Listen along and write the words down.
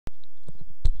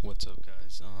What's up,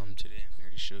 guys? Today I'm here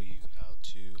to show you how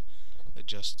to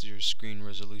adjust your screen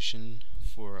resolution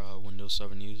for Windows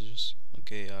 7 users.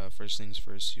 Okay, first things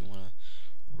first, you want to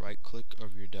right click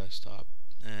over your desktop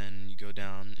and you go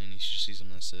down and you should see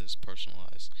something that says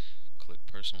personalize. Click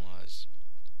personalize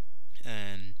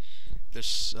and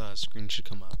this screen should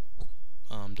come up.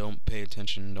 Don't pay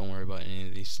attention, don't worry about any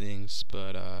of these things,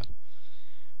 but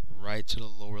right to the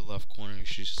lower left corner you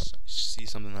should see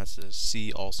something that says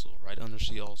see also. Right under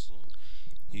see also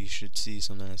you should see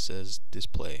something that says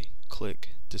display. Click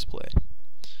display.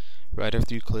 Right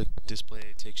after you click display,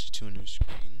 it takes you to a new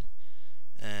screen,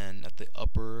 and at the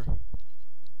upper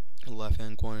left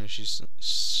hand corner you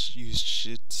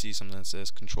should see something that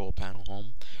says control panel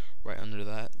home. Right under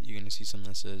that you're going to see something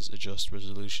that says adjust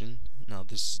resolution. Now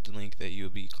this is the link that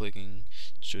you'll be clicking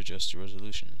to adjust your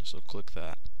resolution, so click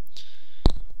that.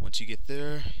 Once you get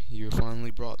there, you're finally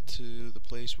brought to the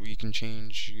place where you can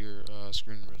change your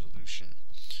screen resolution.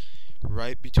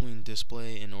 Right between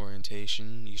display and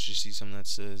orientation, you should see something that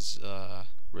says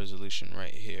resolution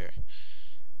right here.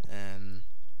 And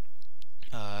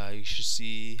you should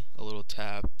see a little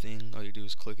tab thing. All you do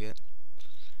is click it.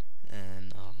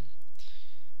 And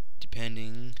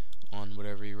depending on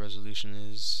whatever your resolution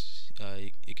is,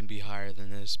 it can be higher than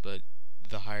this, but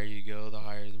the higher you go, the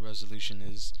higher the resolution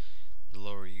is. The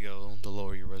lower you go, the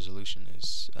lower your resolution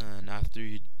is. And after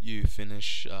you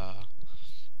finish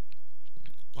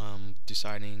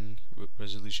deciding what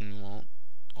resolution you want,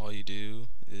 all you do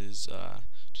is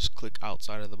just click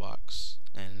outside of the box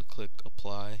and click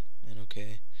apply and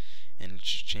OK, and it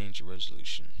should change your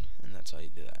resolution, and that's how you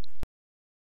do that.